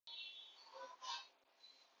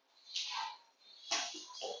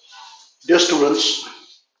Dear students,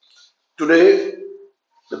 today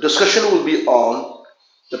the discussion will be on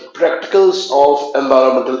the practicals of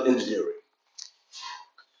environmental engineering.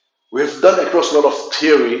 We have done across a lot of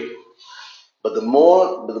theory, but the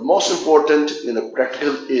most important in the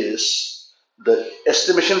practical is the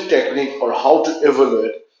estimation technique or how to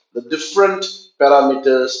evaluate the different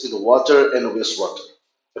parameters in water and wastewater.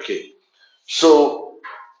 Okay, so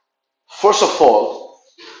first of all,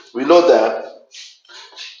 we know that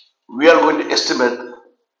we are going to estimate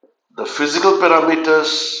the physical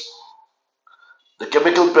parameters, the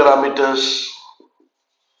chemical parameters,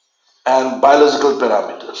 and biological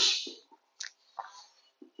parameters,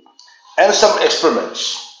 and some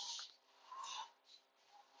experiments.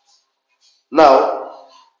 Now,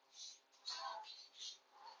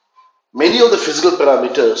 many of the physical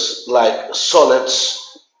parameters like solids,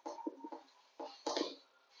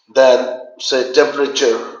 then say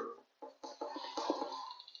temperature,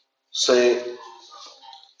 say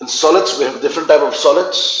in solids we have different type of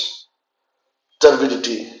solids,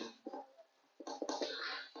 turbidity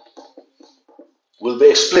will be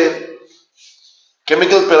explained,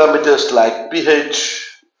 chemical parameters like pH,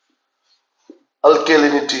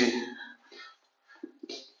 alkalinity,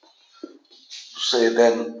 say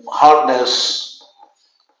then hardness,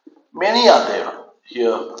 many are there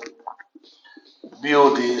here,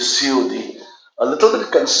 BOD, COD. A little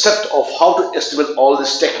bit concept of how to estimate all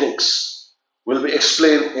these techniques will be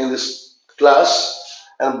explained in this class,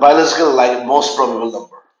 and biological like most probable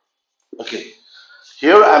number. Okay,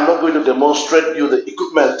 here I am not going to demonstrate you the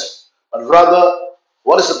equipment, but rather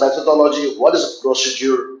what is the methodology, what is the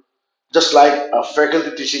procedure, just like a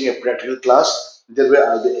faculty teaching a practical class, that way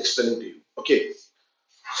I'll be explaining to you. Okay,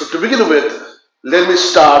 so to begin with, let me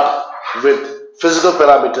start with physical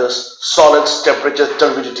parameters, solids, temperature,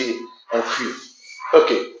 turbidity, and fuel.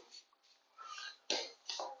 Okay.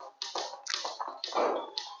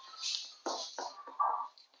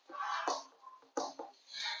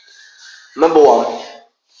 Number one,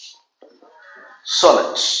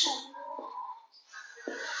 solids.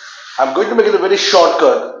 I'm going to make it a very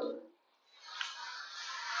shortcut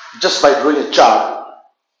just by drawing a chart.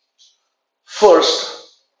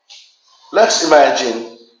 First, let's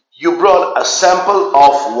imagine you brought a sample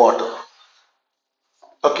of water.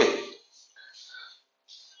 Okay,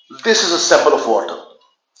 this is a sample of water.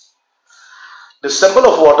 The sample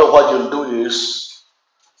of water, what you'll do is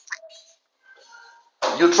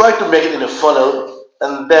you try to make it in a funnel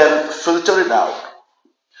and then filter it out,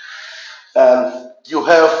 and you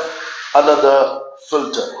have another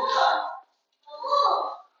filter.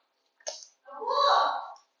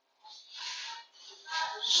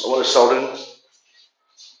 Someone is shouting.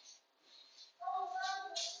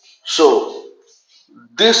 So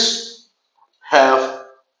this have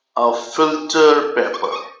a filter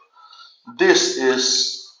paper. This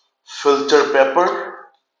is filter paper,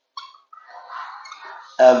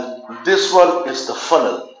 and this one is the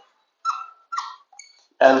funnel,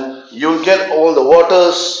 and you'll get all the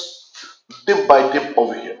waters dip by dip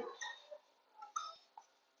over here.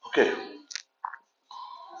 Okay,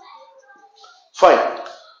 fine.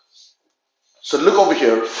 So look over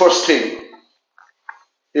here. First thing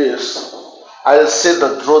is I'll say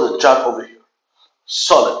that draw the chart over here.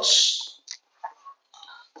 Solids.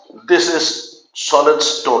 This is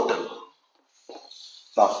solids total.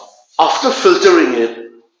 Now, after filtering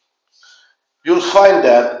it, you'll find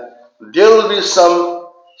that there will be some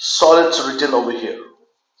solids written over here.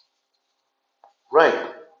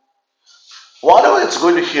 Right. Whatever it's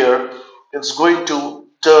going to here, it's going to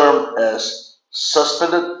term as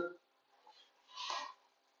suspended.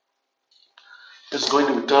 It's going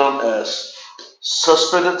to be termed as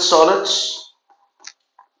suspended solids,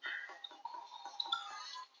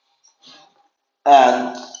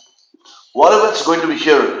 and whatever it's going to be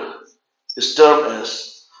here is termed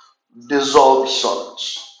as dissolved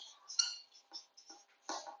solids.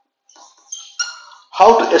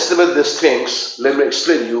 How to estimate these things, let me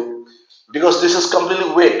explain you, because this is completely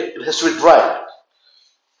wet, it has to be dry.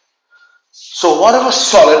 So whatever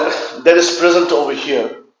solid that is present over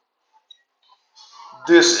here,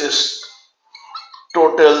 this is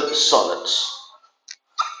total solids.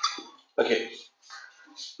 Okay.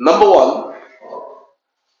 Number one,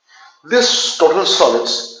 this total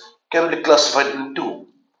solids can be classified in two.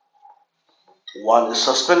 One is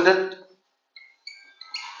suspended.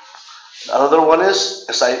 Another one is,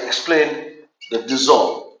 as I explained, the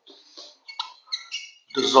dissolved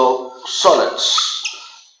solids.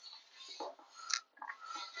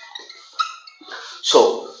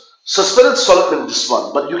 So suspended solid in this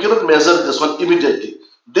one, but you cannot measure this one immediately.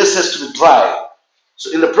 This has to be dry.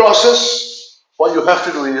 So in the process, what you have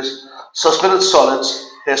to do is suspended solids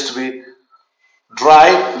has to be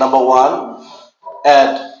dried, number one,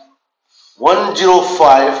 at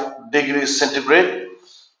 105 degrees centigrade,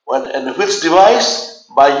 and which device?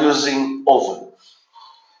 By using oven.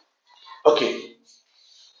 Okay,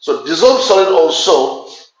 so dissolved solid also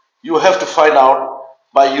you have to find out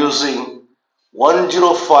by using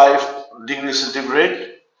 105 degrees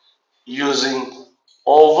centigrade, using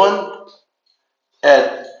oven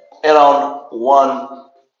at around 1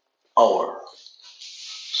 hour.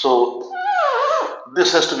 So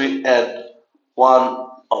this has to be at 1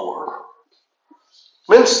 hour.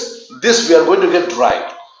 Means this we are going to get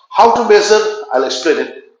dried. How to measure? I'll explain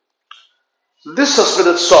it. This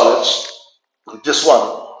suspended solids, this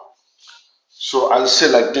one. So I'll say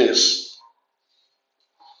like this.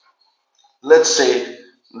 Let's say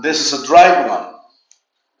this is a dried one.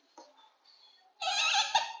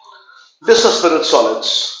 This suspended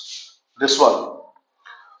solids, this one.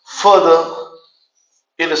 Further,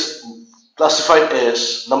 it is classified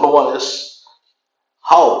as, number one is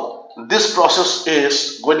how this process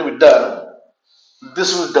is going to be done.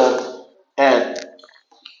 This will be done at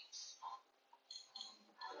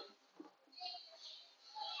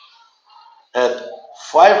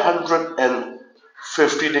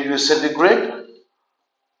 550 degrees centigrade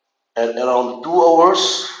at around 2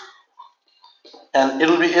 hours, and it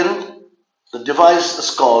will be in, the device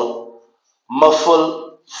is called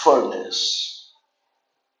muffle furnace.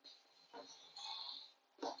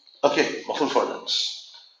 Okay, muffle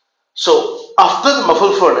furnace. So after the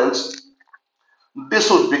muffle furnace, this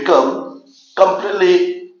will become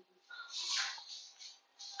completely,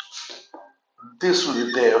 this will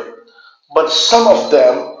be there, but some of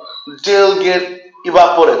them, they'll get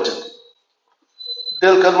evaporated.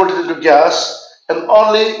 They'll convert it into gas, and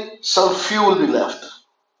only some few will be left.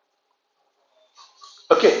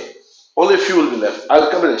 Okay, only few will be left.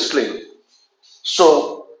 I'll come and explain.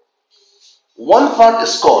 So one part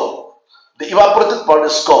is called, the evaporated part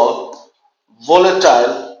is called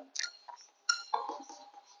volatile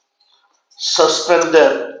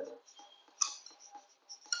suspended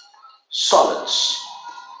solids.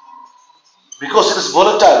 Because it is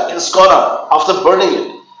volatile, it is gone up after burning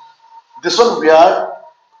it. This one we are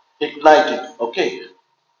igniting. Okay.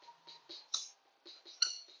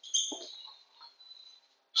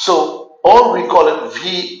 So, or we call it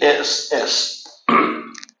VSS.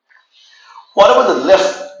 Whatever the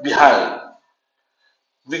left behind,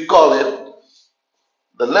 we call it,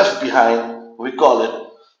 the left behind, we call it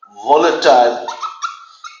volatile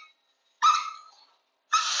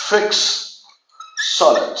fixed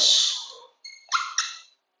solids.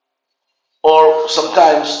 Or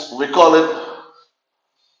sometimes we call it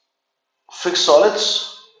fixed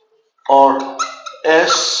solids, or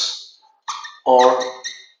S, or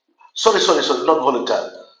sorry, not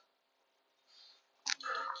volatile.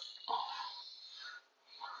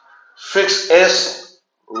 Fixed S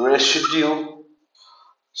residue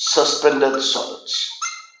suspended solids.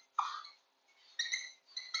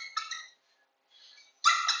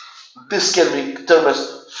 This can be termed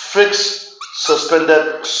as fixed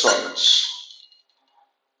suspended solids.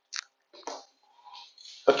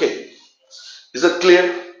 Okay, is that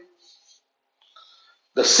clear?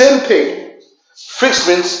 The same thing, fixed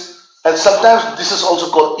means, and sometimes this is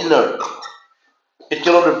also called inert. It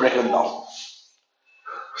cannot be broken down.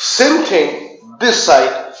 Same thing, this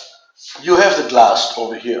side, you have the glass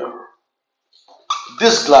over here.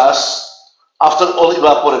 This glass, after all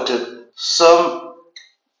evaporated, some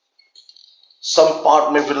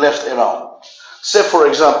part may be left around. Say for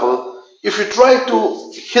example, if you try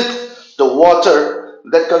to hit the water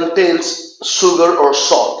that contains sugar or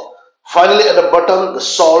salt, finally at the bottom the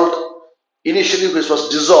salt initially which was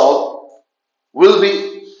dissolved will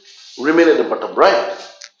be remain at the bottom, right?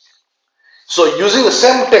 So using the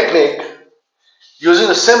same technique,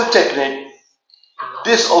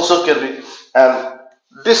 this also can be, and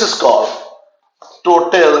this is called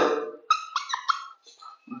total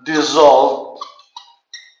dissolved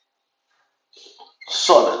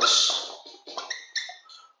solids,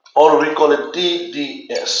 or we call it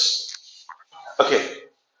TDS. Okay,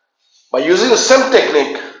 by using the same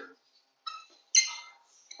technique,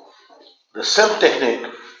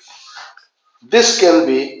 this can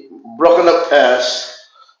be broken up as,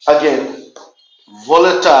 again,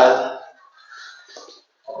 volatile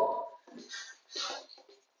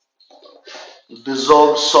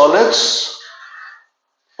dissolved solids,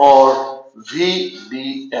 or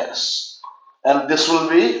VDS, and this will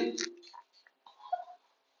be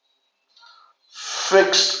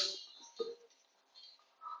fixed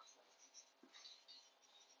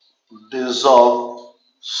dissolved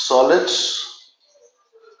solids,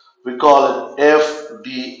 We call it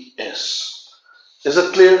FDS. Is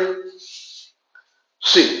it clear?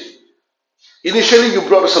 See, initially you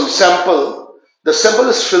brought some sample. The sample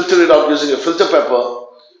is filtered out using a filter paper.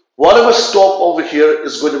 Whatever stop over here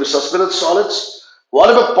is going to be suspended solids.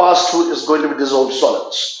 Whatever pass through is going to be dissolved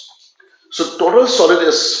solids. So total solid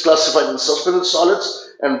is classified in suspended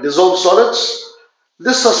solids and dissolved solids.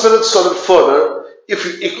 This suspended solid further, if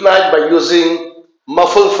you ignite by using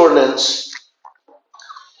muffled furnace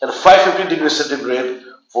at 550 degrees centigrade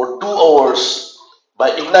for 2 hours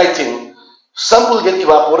by igniting, some will get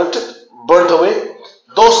evaporated, burnt away.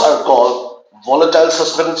 Those are called volatile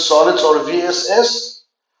suspended solids or VSS.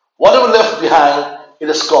 Whatever left behind, it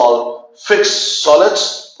is called fixed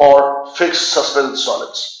solids or fixed suspended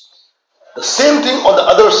solids. The same thing on the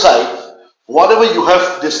other side, whatever you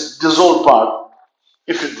have this dissolved part,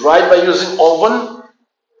 if you dry it by using oven,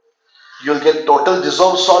 you'll get total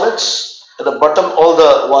dissolved solids. At the bottom, all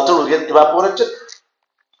the water will get evaporated.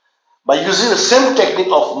 By using the same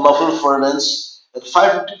technique of muffled furnace at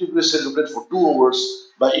 550 degrees centigrade for 2 hours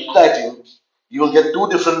by igniting, you will get two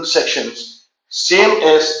different sections, same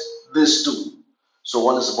as these two. So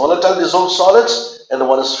one is volatile dissolved solids and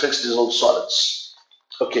one is fixed dissolved solids.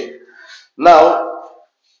 Okay. Now,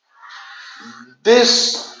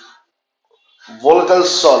 this volatile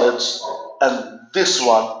solids and this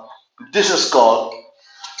one, this is called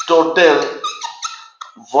total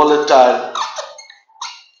volatile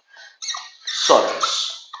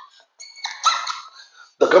solids.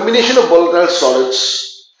 The combination of volatile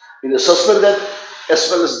solids in a suspended as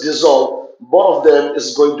well as dissolved, both of them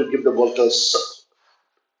is going to give the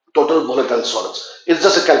total volatile solids. It's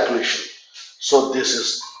just a calculation. So this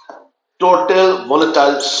is total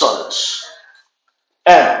volatile solids.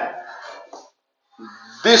 And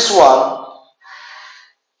this one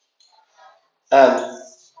and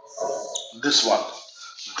this one,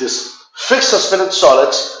 this fixed suspended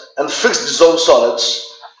solids and fixed dissolved solids,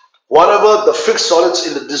 whatever the fixed solids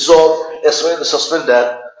in the dissolved as well as the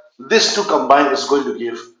suspended, these two combined is going to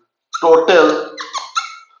give total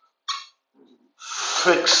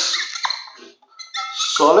fixed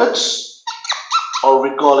solids, or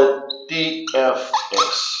we call it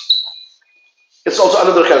TFS. It's also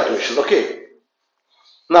another calculation. Okay.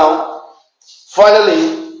 Now,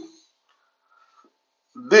 finally,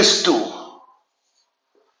 these two,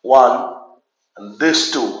 one and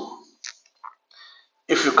these two,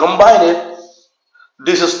 if you combine it,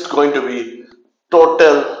 this is going to be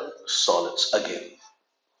total solids again.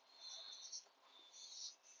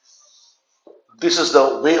 This is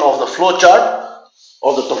the way of the flow chart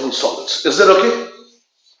of the total solids. Is that okay?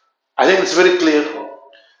 I think it's very clear.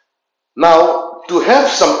 Now, to have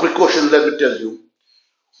some precaution, let me tell you,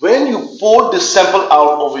 when you pour this sample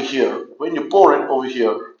out over here, when you pour it over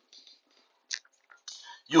here,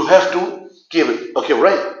 you have to keep it. Okay,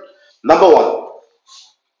 right? Number one,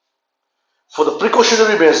 for the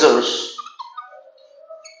precautionary measures,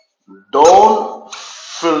 don't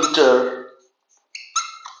filter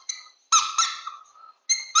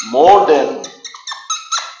more than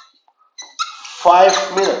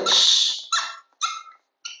 5 minutes.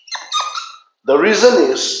 The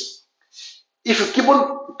reason is, if you keep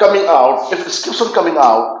on coming out, if it keeps on coming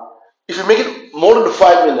out, if you make it more than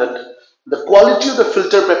 5 minutes, the quality of the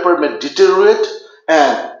filter paper may deteriorate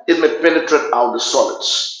and it may penetrate out the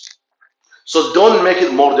solids. So don't make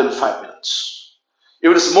it more than 5 minutes.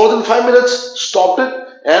 If it is more than 5 minutes, stop it,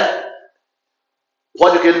 and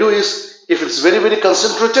what you can do is, if it's very, very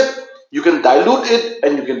concentrated, you can dilute it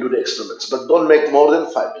and you can do the experiments, but don't make more than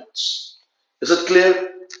 5 minutes. Is it clear?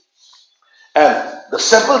 And the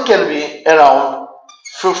sample can be around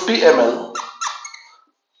 50 ml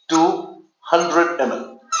to 100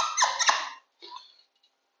 ml.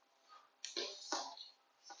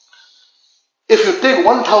 If you take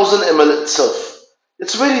 1000 ml itself,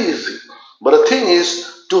 it's very easy. But the thing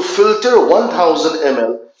is, to filter 1000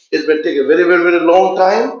 ml, it may take a very, very, very long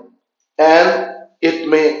time and it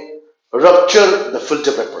may rupture the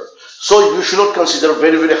filter paper. So you should not consider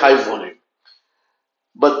very, very high volume.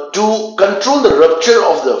 But to control the rupture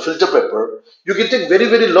of the filter paper, you can take very,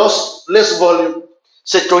 very less volume,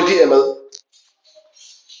 say 20 ml.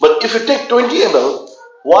 But if you take 20 ml,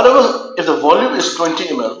 whatever, if the volume is 20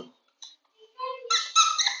 ml,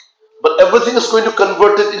 but everything is going to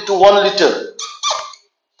convert it into 1 liter,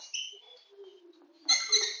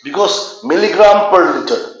 because milligram per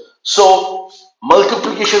liter. So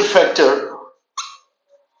multiplication factor,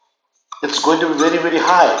 it's going to be very, very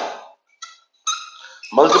high.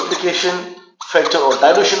 Multiplication factor or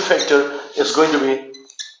dilution factor is going to be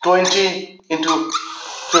 20 into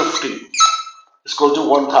 50 is equal to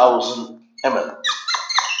 1000 ml.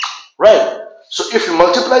 right? So if you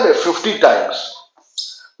multiply by 50 times,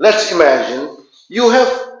 let's imagine you have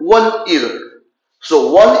 1 year.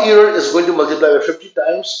 So 1 year is going to multiply by 50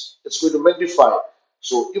 times, it's going to magnify.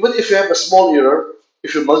 So even if you have a small error,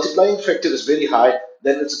 if your multiplying factor is very high,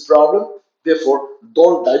 then it's a problem. Therefore,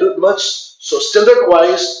 don't dilute much. So standard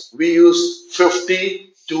wise, we use 50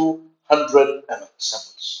 to 100 ml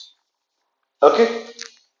samples. Okay?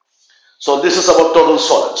 So this is about total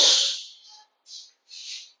solids.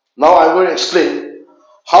 Now I will explain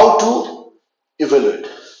how to evaluate.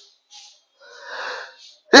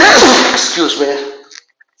 Excuse me.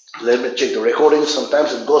 Let me check the recording.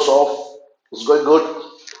 Sometimes it goes off. It's going good.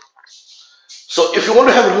 So if you want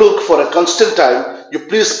to have a look for a constant time, you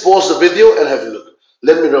please pause the video and have a look.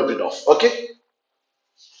 Let me rub it off. Okay?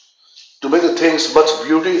 To make the things much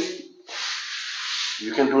beauty,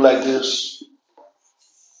 you can do like this.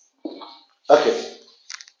 Okay.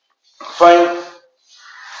 Fine.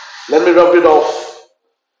 Let me rub it off.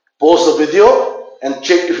 Pause the video and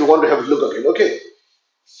check if you want to have a look again. Okay?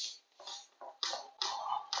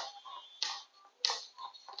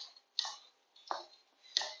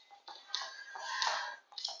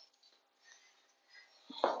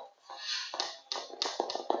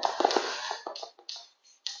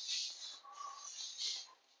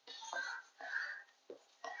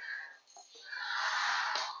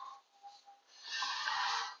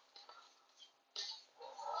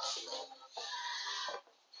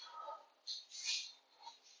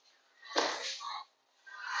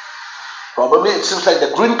 Probably it seems like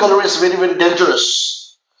the green color is very, very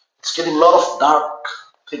dangerous. It's getting a lot of dark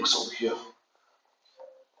things over here.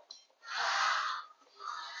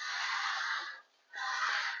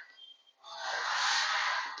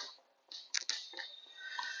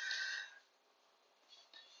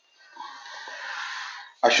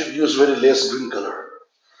 I should use very less green color,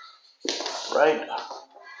 right?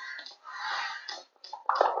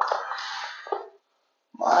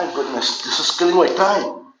 My goodness, this is killing my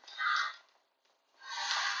time.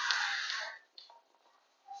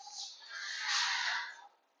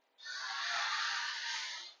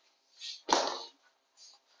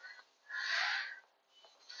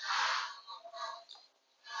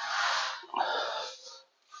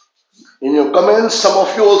 In your comments, some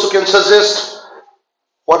of you also can suggest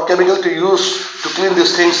what chemical to use to clean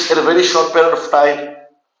these things in a very short period of time.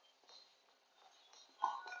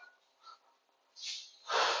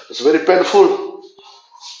 It's very painful.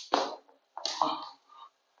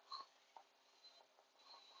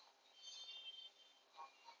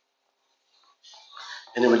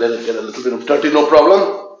 Anyway, let it get a little bit of dirty, no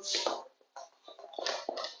problem.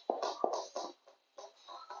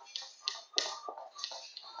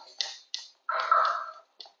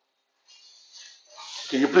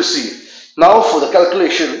 Can you please see? Now for the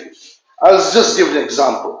calculation, I'll just give an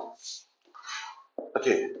example.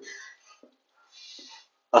 Okay.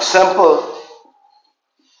 A sample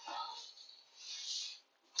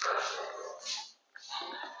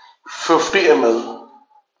 (50 ml)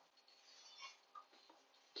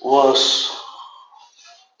 was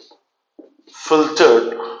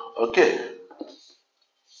filtered. Okay.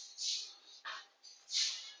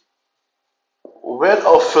 Weight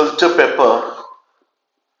of filter paper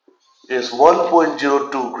is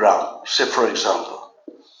 1.02 gram. Say for example,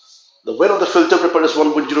 the weight of the filter paper is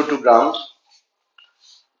 1.02 grams.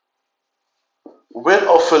 Weight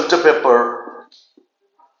of filter paper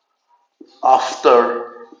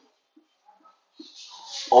after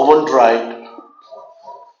oven dried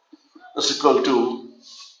is equal to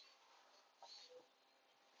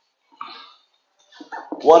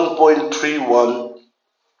 1.31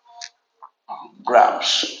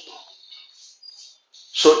 grams.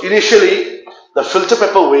 So initially the filter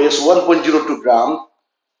paper weighs 1.02 gram,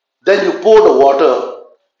 then you pour the water,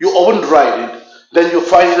 you oven dried it, then you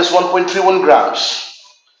find it is 1.31 grams.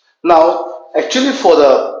 Now actually for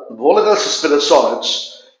the volatile suspended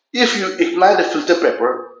solids, if you ignite the filter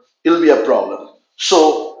paper, it will be a problem.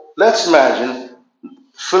 So let's imagine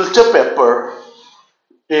filter paper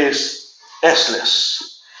is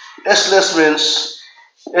S-less. S-less means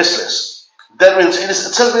S-less. That means it is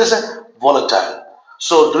itself is a volatile.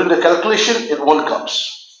 So during the calculation, it won't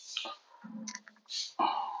comes.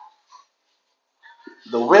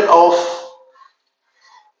 The weight of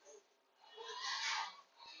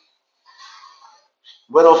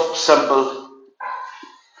sample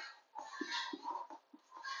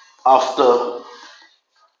after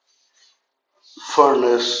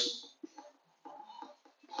furnace,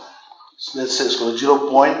 let's say it's going to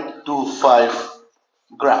 0.25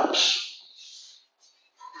 grams.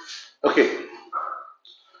 Okay,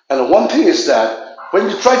 and one thing is that when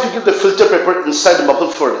you try to give the filter paper inside the muffle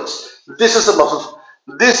furnace, This is the muffle.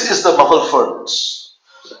 This is the muffle furnace.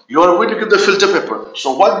 You are going to get the filter paper.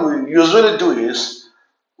 So what we usually do is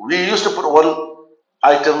we used to put one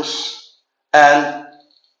items, and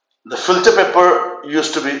the filter paper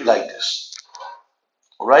used to be like this,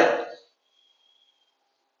 right?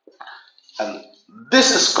 And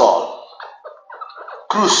this is called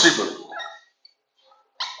crucible.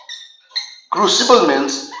 Crucible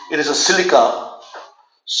means it is a silica.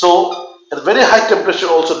 So at very high temperature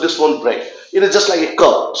also this won't break. It is just like a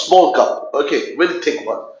cup, small cup, okay, very thick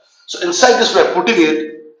one. So inside this we are putting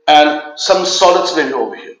it, and some solids may be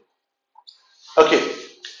over here. Okay,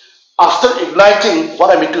 after igniting,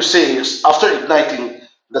 what I mean to say is, after igniting,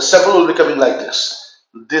 the sample will be coming like this.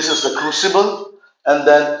 This is the crucible, and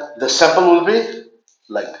then the sample will be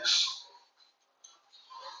like this.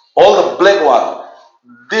 All the black one,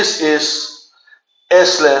 this is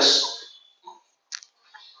aceless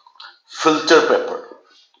filter paper.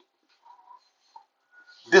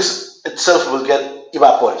 This itself will get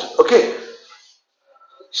evaporated. Okay,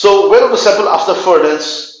 so where the sample after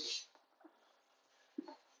furnace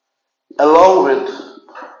along with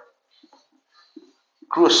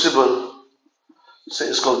crucible, say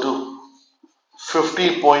is equal to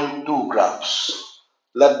 50.2 grams.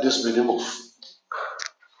 Let this be removed,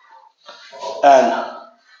 and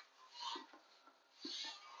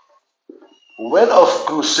weight of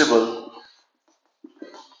crucible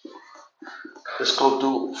is equal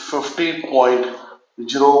to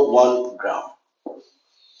 50.01 gram.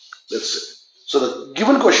 Let's see. So the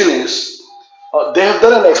given question is, they have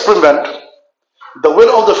done an experiment. The weight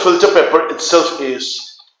of the filter paper itself is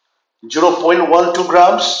 0.12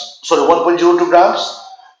 grams, sorry, 1.02 grams.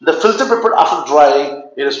 The filter paper after drying,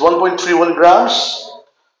 it is 1.31 grams.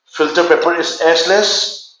 Filter paper is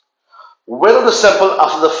aceless. Weight of the sample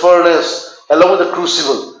after the furnace along with the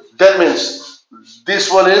crucible, that means this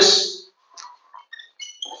one is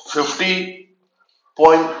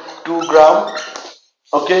 50.2 gram.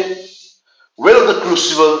 Okay, weight of the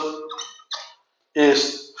crucible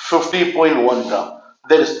is 50.1 gram.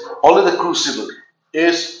 That is only the crucible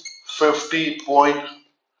is 50.01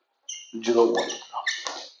 gram.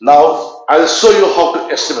 Now I'll show you how to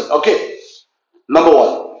estimate. Okay, number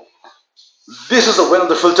one, this is the weight of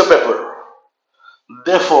the filter paper.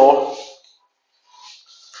 Therefore,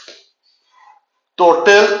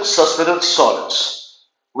 total suspended solids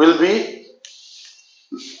will be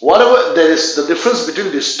whatever there is the difference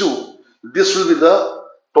between these two. This will be the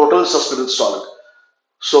total suspended solid.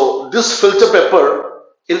 So this filter paper,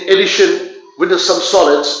 in addition with some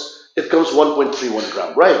solids, it comes 1.31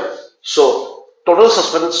 gram, right? So total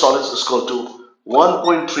suspended solids is equal to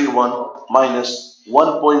 1.31 minus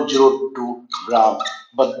 1.02 gram.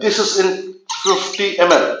 But this is in 50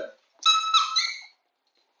 ml.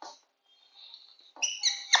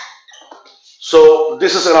 So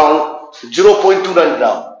this is around 0.29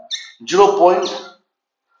 gram.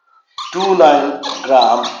 0.29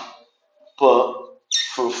 gram per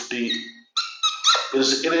 50. It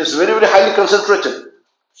is very, very highly concentrated.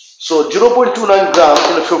 So 0.29 gram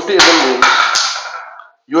in a 50 ml means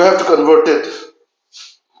you have to convert it.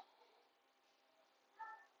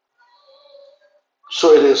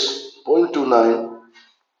 So it is 0.29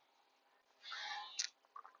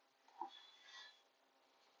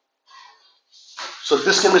 So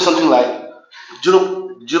this can be something like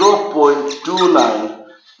 0.29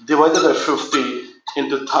 divided by 50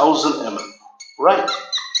 into 1000 ml, right?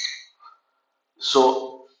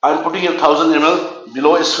 So I'm putting in 1000 ml,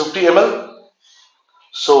 below is 50 ml,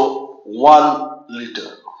 so 1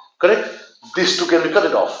 liter, correct? These two can be cut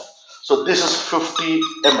it off. So this is 50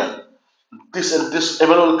 ml. This and this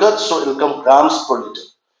ml will cut, so it will come grams per liter.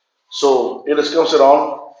 So it comes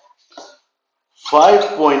around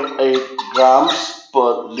 5.8 grams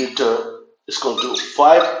per liter is equal to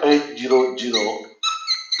 5800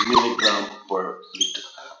 milligram per liter.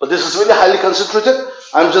 But this is really highly concentrated.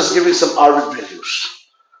 I'm just giving some arbitrary values.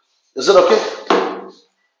 Is it okay?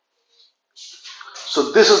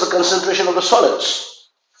 So this is the concentration of the solids.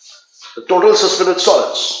 The total suspended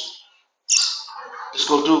solids is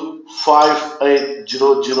equal to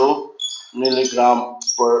 5800 milligram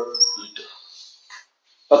per liter.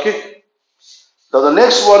 Okay. Now the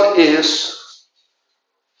next one is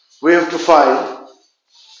we have to find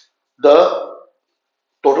the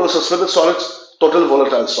total suspended solids, total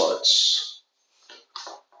volatile solids.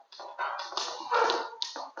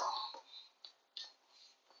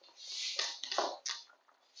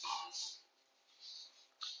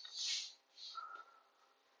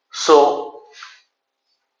 So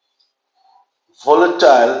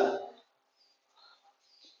volatile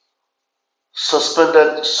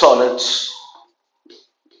suspended solids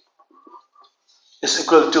is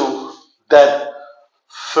equal to that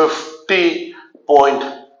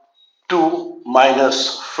 50.2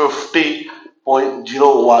 minus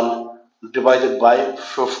 50.01 divided by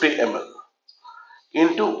 50 ml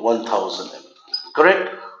into 1000 ml.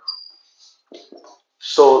 Correct?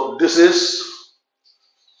 So this is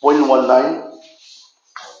 0.19.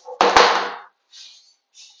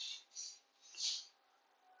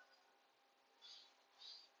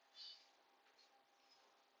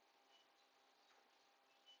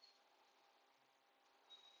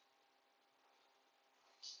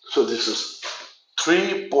 So this is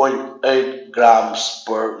 3.8 grams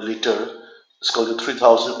per liter. It's called to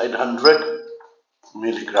 3800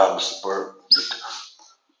 milligrams per liter.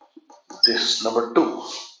 This is number 2.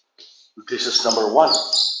 This is number 1.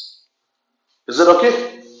 Is it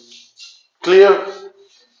okay? Clear?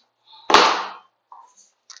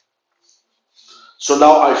 So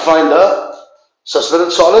now I find the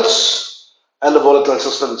suspended solids and the volatile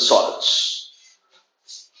suspended solids.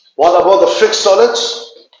 What about the fixed solids?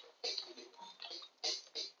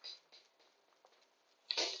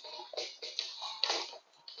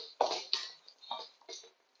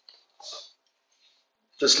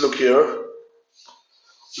 Just look here.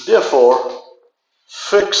 Therefore,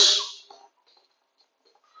 fixed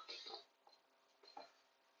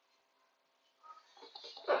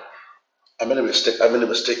I made a mistake.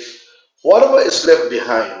 Whatever is left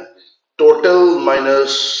behind, total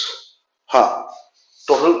minus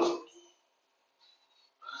total.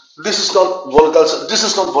 This is not volatile. This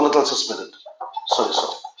is not volatile suspended. Sorry.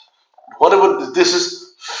 Whatever this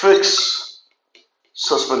is fixed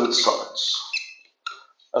suspended solids.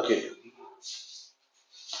 Okay.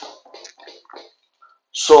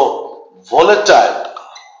 So volatile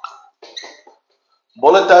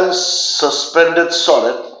suspended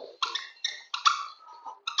solid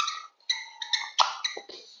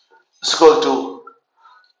is equal to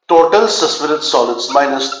total suspended solids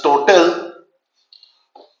minus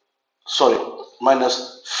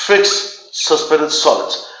fixed suspended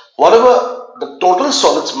solids. Whatever the total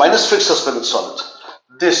solids minus fixed suspended solids,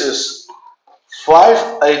 this is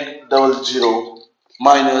 5800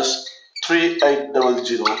 minus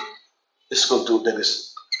 3800 is equal to, that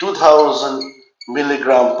is 2000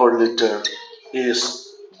 milligram per liter is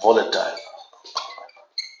volatile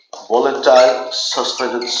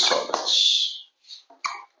suspended solids.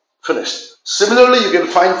 Finished. Similarly, you can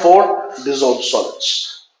find for dissolved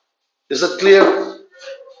solids. Is it clear?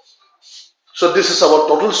 So this is our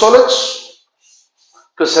total solids.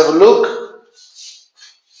 Let's have a look.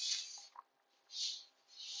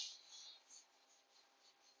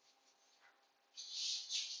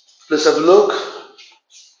 Let's have a look.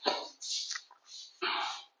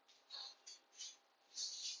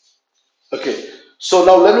 Okay, so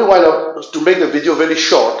now let me wind up to make the video very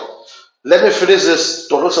short. Let me finish this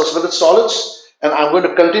total suspended solids, and I'm going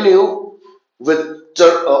to continue with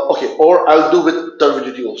or I'll do with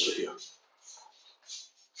turbidity also here.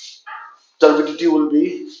 Turbidity will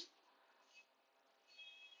be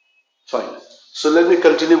fine. So let me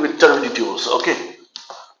continue with turbidity also. Okay,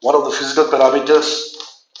 one of the physical parameters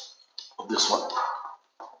of this one.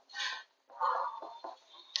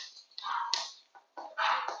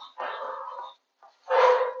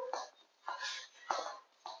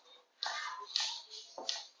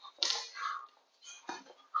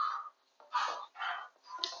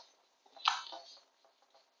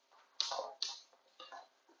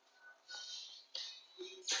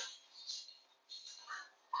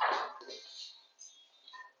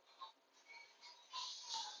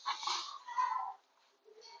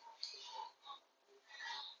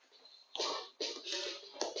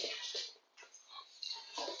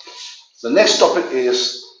 The next topic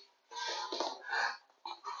is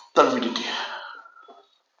turbidity.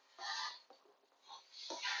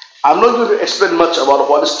 I'm not going to explain much about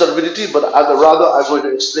what is turbidity, but rather I'm going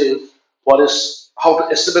to explain how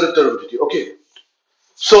to estimate the turbidity. Okay.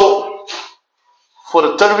 So for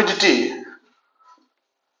the turbidity,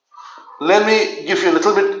 let me give you a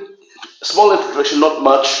little bit small introduction, not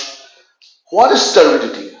much. What is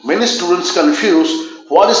turbidity? Many students confuse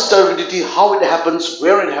what is turbidity, how it happens,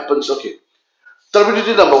 where it happens. Okay.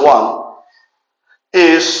 Turbidity number 1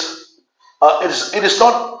 is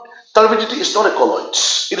turbidity is not a colloid.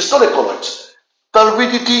 It is not a colloid.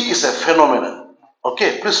 Turbidity is a phenomenon.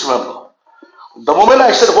 Okay, please remember. The moment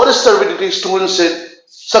I said what is turbidity, students said,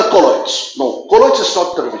 sir, colloids. No, colloids is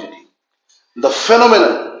not turbidity. The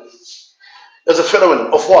phenomenon is a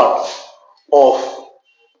phenomenon of what? Of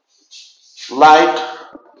light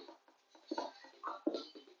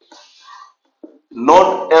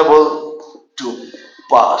not able to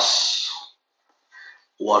pass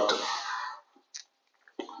water.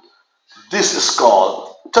 This is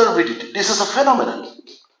called turbidity. This is a phenomenon.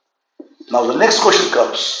 Now the next question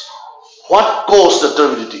comes. What caused the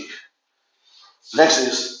turbidity? Next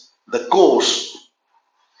is the cause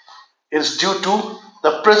is due to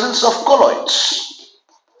the presence of colloids.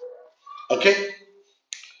 Okay.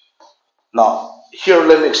 Now here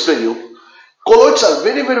let me explain you. Colloids are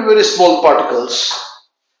very small particles.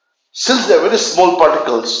 Since they are very small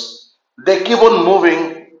particles, they keep on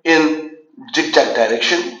moving in zigzag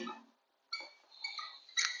direction,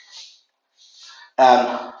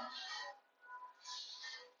 and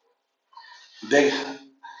they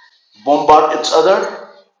bombard each other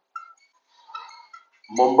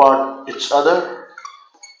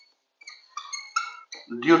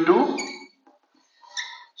due to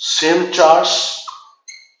same charge.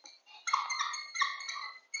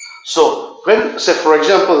 So when, say for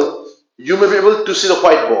example, you may be able to see the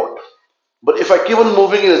whiteboard, but if I keep on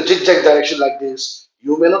moving in a zigzag direction like this,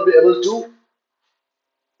 you may not be able to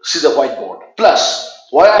see the whiteboard. Plus,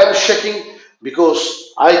 why I am shaking?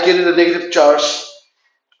 Because I carry the negative charge.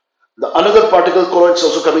 The another particle colloid is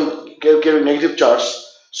also carrying negative charge.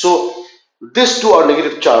 So these two are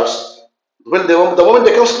negative charge. When the moment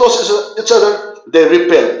they come close to each other, they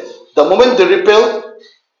repel. The moment they repel,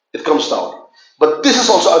 it comes down. But this is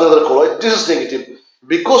also another colloid. This is negative.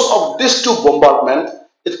 Because of these two bombardment,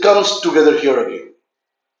 it comes together here again.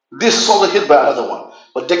 This is also hit by another one.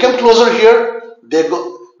 But they come closer here, they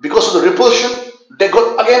go, because of the repulsion, they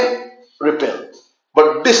got again repelled.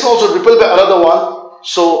 But this is also repelled by another one,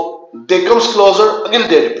 so they comes closer, again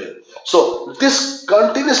they repel. So this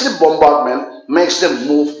continuously bombardment makes them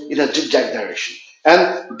move in a zigzag direction.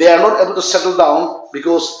 And they are not able to settle down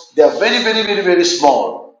because they are very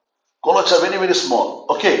small. Colloids are very small.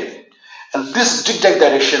 Okay. And this zigzag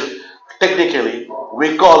direction, technically,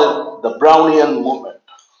 we call it the Brownian movement.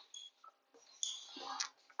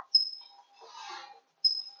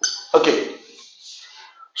 Okay,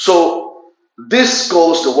 so this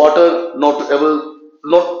caused the water not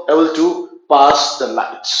able to pass the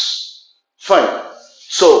lights. Fine.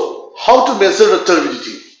 So how to measure the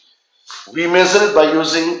turbidity? We measure it by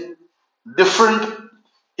using different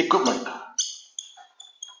equipment.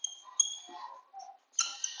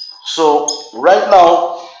 So right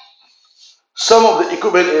now, some of the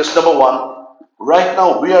equipment is number one. Right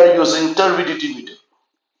now we are using turbidity meter.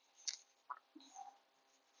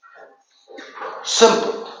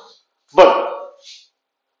 Simple. But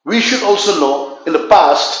we should also know in the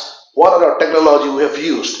past what are our technology we have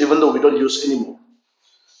used, even though we don't use anymore.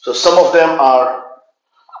 So some of them are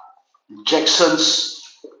Jackson's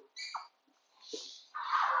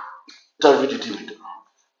turbidity meter.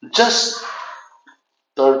 Just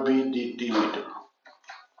turbidity meter.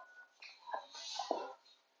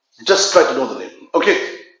 Just try to know the name.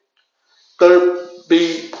 Okay.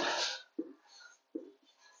 Turbidity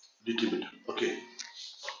meter. Okay.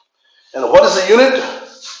 And what is the unit?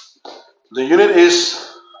 The unit is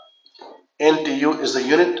NTU is the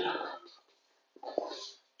unit.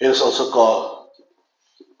 It is also called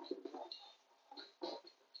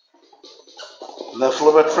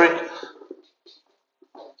nephelometric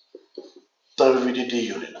turbidity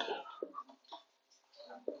unit.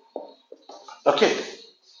 Okay,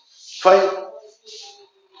 fine.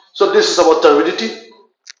 So this is about turbidity.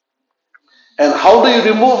 And how do you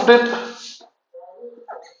remove it?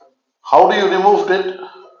 How do you remove it?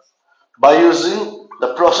 By using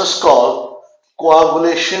the process called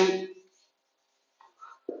coagulation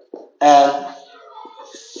and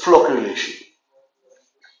flocculation.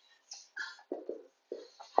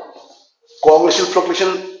 Coagulation,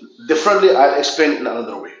 flocculation, differently I'll explain in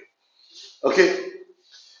another way. Okay?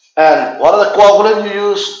 And what are the coagulant you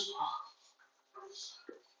use?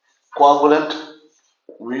 Coagulant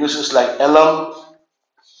we use is like alum,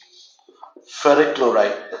 ferric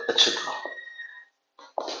chloride, etc.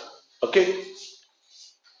 Okay?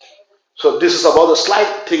 So this is about the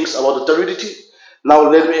slight things about the turbidity. Now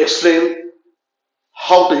let me explain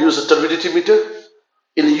how to use the turbidity meter.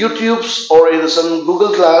 In YouTube's or in some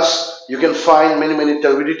Google class, you can find many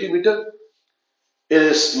turbidity meter. It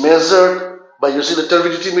is measured by using the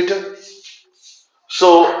turbidity meter.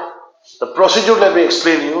 So the procedure, let me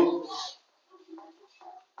explain you.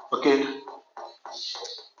 Okay.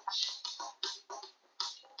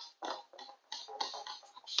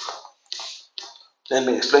 Let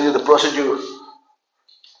me explain you the procedure.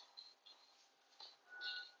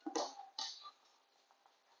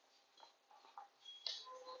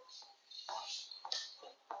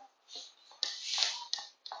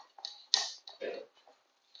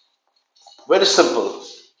 Very simple.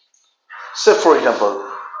 Say for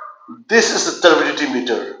example, this is the turbidity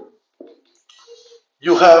meter.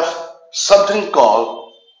 You have something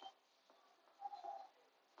called,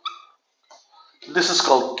 this is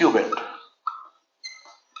called cubit.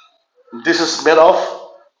 This is made of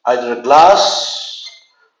either glass,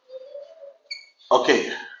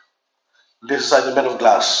 okay, this is either made of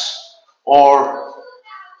glass or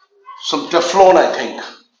some Teflon, I think.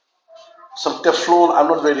 Some Teflon, I'm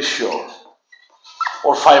not very sure.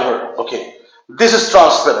 Or fiber, okay. This is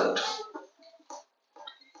transparent.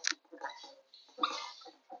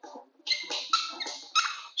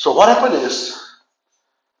 So what happened is,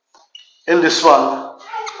 in this one,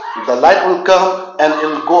 the light will come and it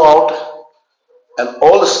will go out, and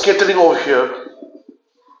all the scattering over here,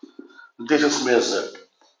 this is measured.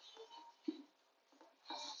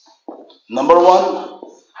 Number one,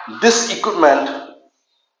 this equipment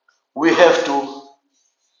we have to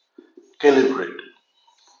calibrate.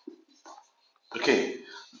 Okay,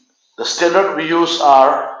 the standard we use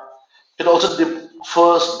are, it also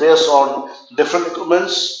differs based on different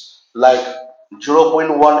equipments like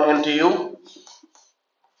 0.1 NTU,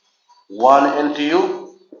 1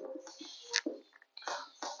 NTU,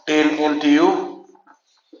 10 NTU,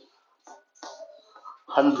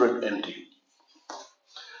 100 NTU.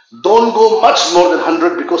 Don't go much more than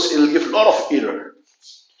 100 because it will give a lot of error.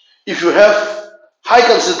 If you have high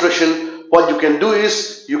concentration, what you can do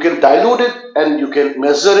is you can dilute it and you can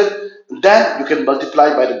measure it, then you can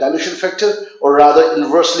multiply by the dilution factor, or rather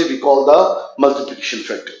inversely we call the multiplication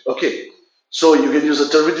factor. Okay, so you can use a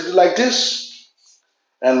turbidity like this,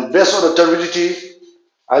 and based on the turbidity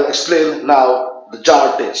I'll explain now the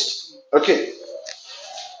jar test. Okay,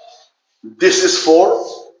 this is for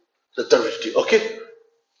the turbidity. Okay,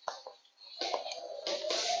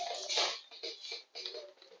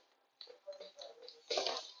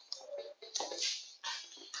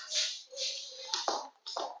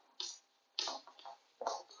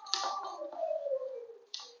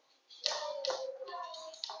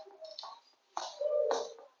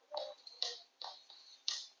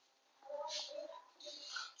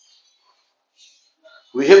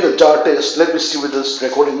 we have the jar test. Let me see whether this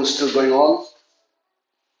recording is still going on.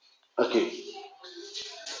 Okay.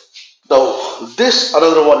 Now, this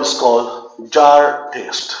another one is called jar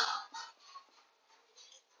test.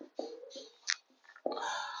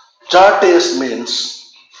 Jar test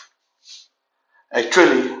means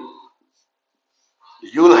actually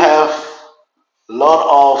you will have a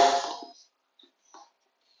lot of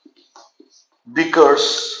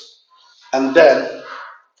beakers, and then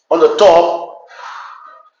on the top,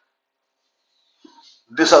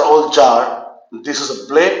 these are all jar. This is a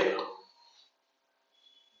blade,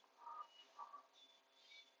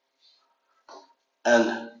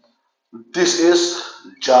 and this is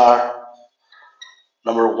jar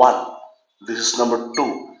number 1, this is number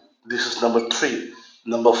 2, this is number 3,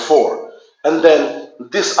 number 4, and then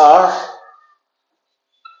these are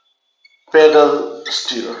pedal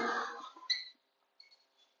stirrer.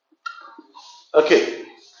 Okay,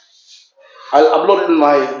 I'll upload in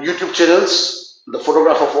my YouTube channels the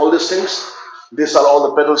photograph of all these things. These are all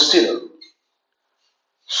the pedal stirrer.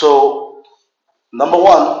 So number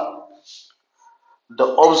 1, the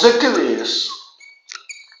objective is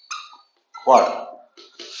what?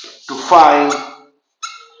 To find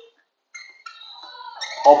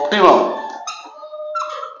optimum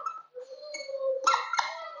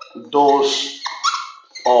dose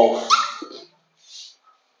of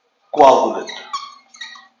coagulant.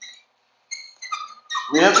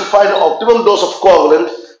 We have to find the optimum dose of coagulant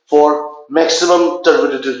for maximum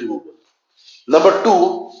turbidity removal. Number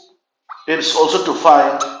 2, it's also to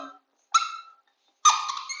find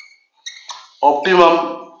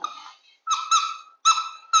optimum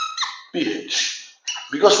pH,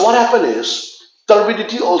 because what happens is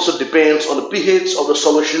turbidity also depends on the pH of the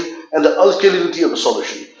solution and the alkalinity of the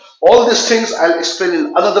solution. All these things I'll explain in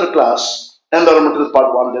another class, environmental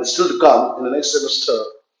part 1, that's still to come in the next semester.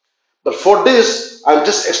 But for this, I'm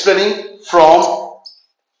just explaining from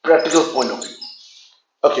practical point of view.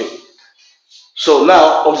 Okay, so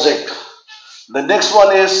now object. The next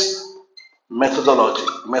one is methodology,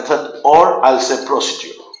 method, or I'll say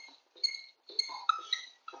procedure.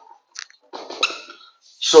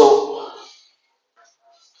 So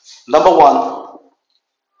number 1,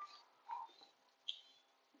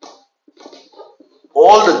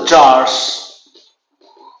 all the jars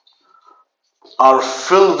are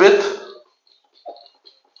filled with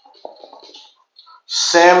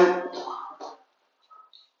same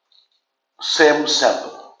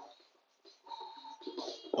sample.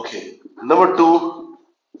 Okay. Number 2,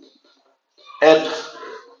 add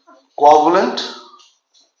coagulant.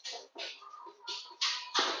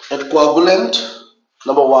 Add coagulant.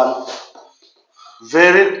 Number 1.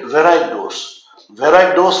 varied dose.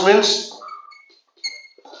 Varied dose means,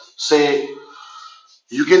 say,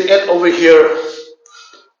 you can add over here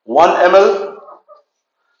 1 ml,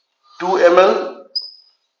 2 ml,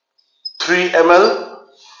 3 ml,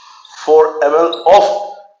 4 ml of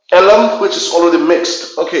alum which is already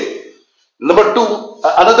mixed. Okay. Number two,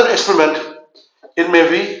 another experiment, it may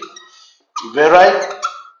be varied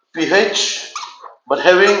pH but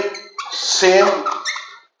having same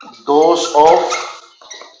dose of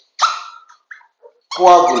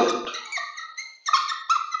coagulant.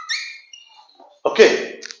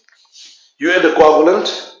 Okay, you add the coagulant.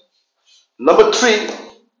 Number three,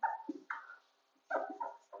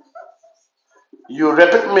 you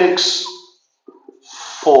rapid mix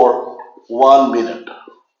for 1 minute.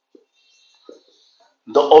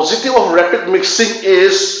 The objective of rapid mixing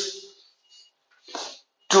is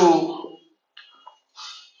to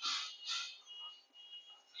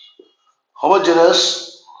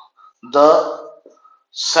homogeneous the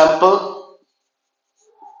sample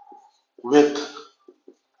with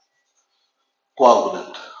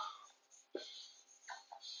coagulant.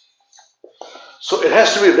 So it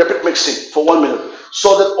has to be rapid mixing for 1 minute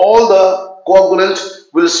so that all the coagulant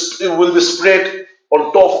will be sprayed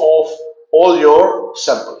on top of all your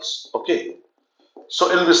samples. Okay, so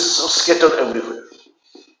it will be scattered everywhere.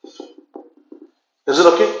 Is it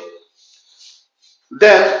okay?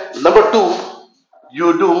 Then number two,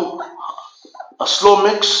 you do a slow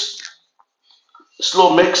mix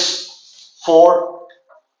for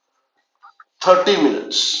 30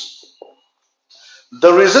 minutes.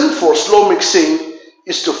 The reason for slow mixing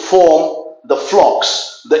is to form the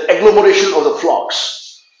flocks, the agglomeration of the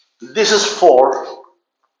flocks. This is for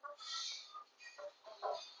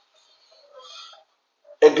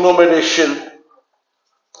agglomeration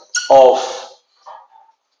of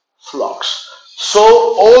flocks. So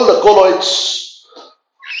all the colloids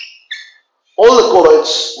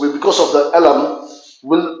will, because of the alum,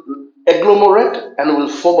 will agglomerate and will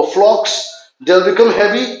form a flocks. They'll become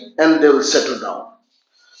heavy and they will settle down.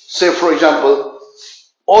 Say for example,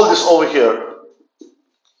 all this over here,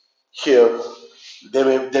 they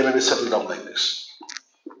may be settled down like this.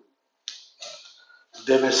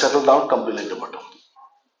 They may settle down completely at the bottom.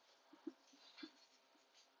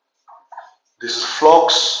 These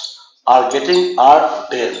flocks are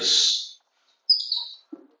dense.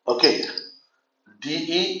 Okay,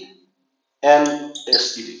 DENSED,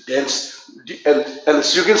 dense, and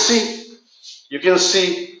so you can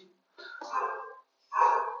see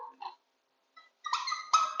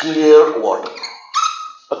clear water.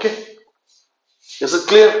 Okay, is it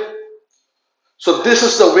clear? So this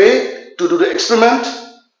is the way to do the experiment.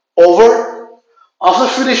 Over. After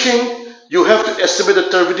finishing, you have to estimate the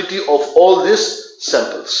turbidity of all these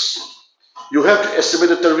samples. You have to estimate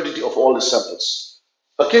the turbidity of all the samples.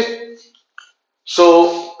 Okay,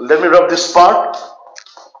 so let me rub this part.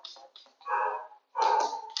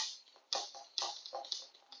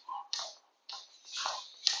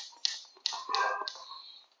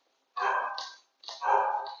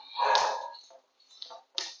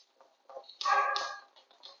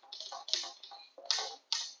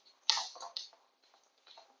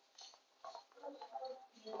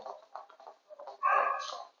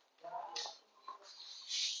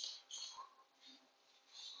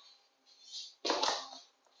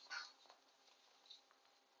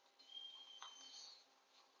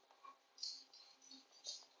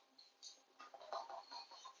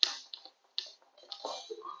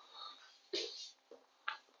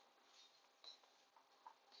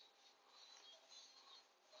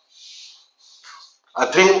 I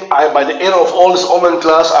think by the end of all this online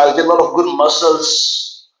class, I'll get a lot of good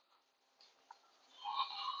muscles.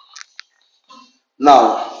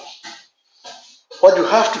 Now, what you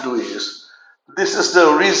have to do is, this is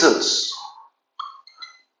the results.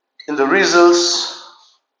 In the results,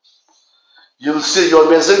 you'll see you're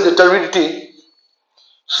measuring the turbidity.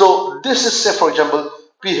 So this is, say for example,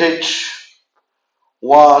 pH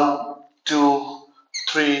 1, 2,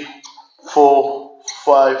 3, 4,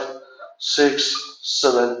 5, 6,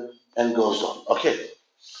 7 and goes on. Okay,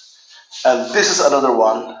 and this is another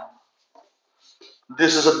one.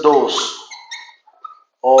 This is a dose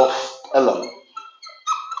of alum,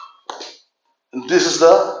 and this is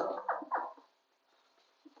the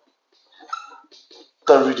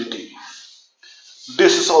turbidity.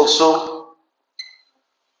 This is also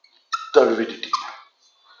turbidity.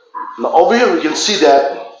 Now over here we can see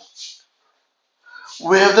that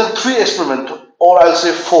we have done 3 experiments, or I'll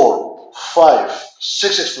say 4, 5,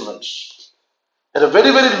 6 experiments. At a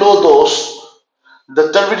very low dose,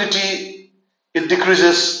 the turbidity, it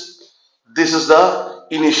decreases. This is the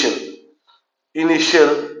initial.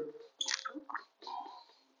 initial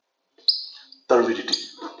turbidity.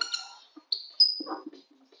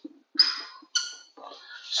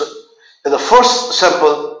 So in the first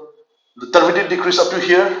sample, the turbidity decrease up to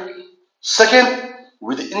here. Second,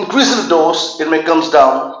 with the increase in the dose, it may comes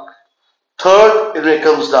down. Third, it may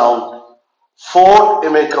comes down. Fourth,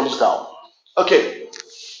 it may comes down. Okay,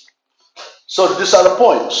 so these are the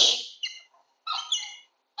points.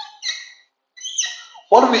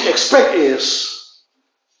 What we expect is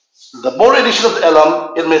the more addition of the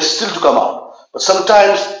alum, it may still to come out. But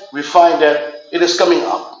sometimes we find that it is coming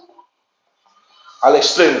up. I'll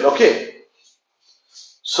explain it, okay?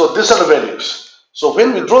 So these are the values. So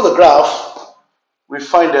when we draw the graph, we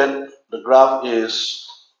find that the graph is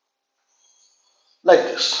like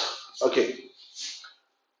this, okay?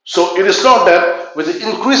 So it is not that with the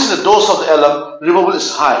increase in the dose of the alum, removal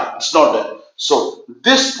is high. It's not that. So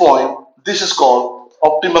this point, this is called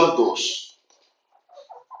optimum dose.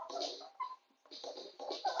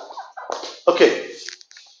 Okay.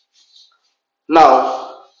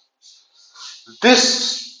 Now,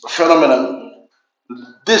 this phenomenon,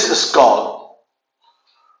 this is called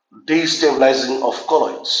destabilizing of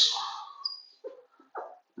colloids.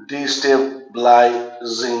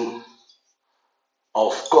 Destabilizing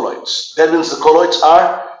of colloids. That means the colloids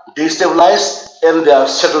are destabilized and they are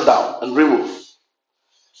settled down and removed.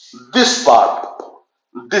 This part,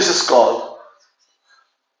 this is called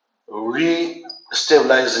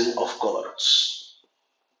re-stabilizing of colloids.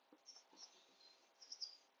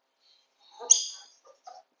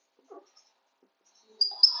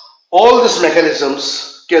 All these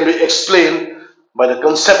mechanisms can be explained by the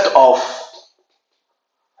concept of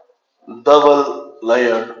double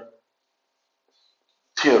layer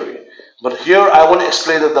theory. But here I want to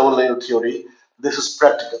explain the double layer theory. This is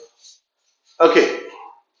practical. Okay.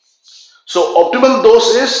 So optimum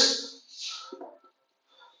dose is,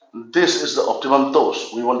 this is the optimum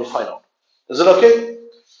dose we want to find out. Is it okay?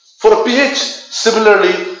 For a pH,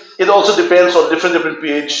 similarly, it also depends on different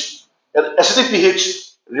pH. At acidic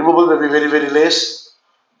pH, removal may be very less,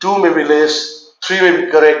 2 may be less, 3 may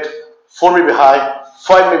be correct, 4 may be high,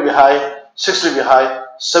 5 may be high, 6 may be high,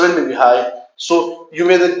 7 may be high. So you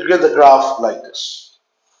may get the graph like this.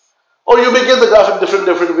 Or you may get the graph in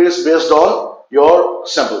different ways based on your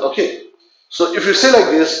sample. Okay. So if you say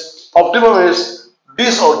like this, optimum is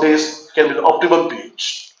this or this can be the optimum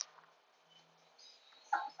pH.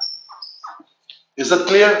 Is that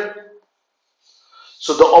clear?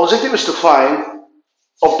 So the objective is to find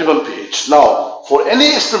optimum pH. Now, for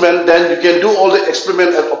any experiment, then you can do all the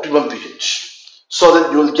experiment at optimum pH, so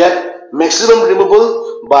that you will get maximum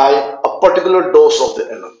removal by a particular dose of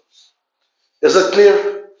the alum. Is that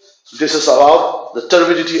clear? This is about the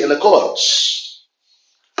turbidity and the colloids.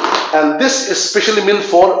 And this is specially meant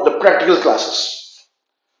for the practical classes.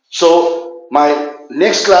 So my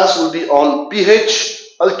next class will be on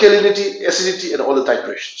pH, alkalinity, acidity, and all the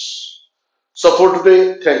titrations. So for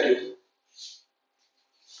today, thank you.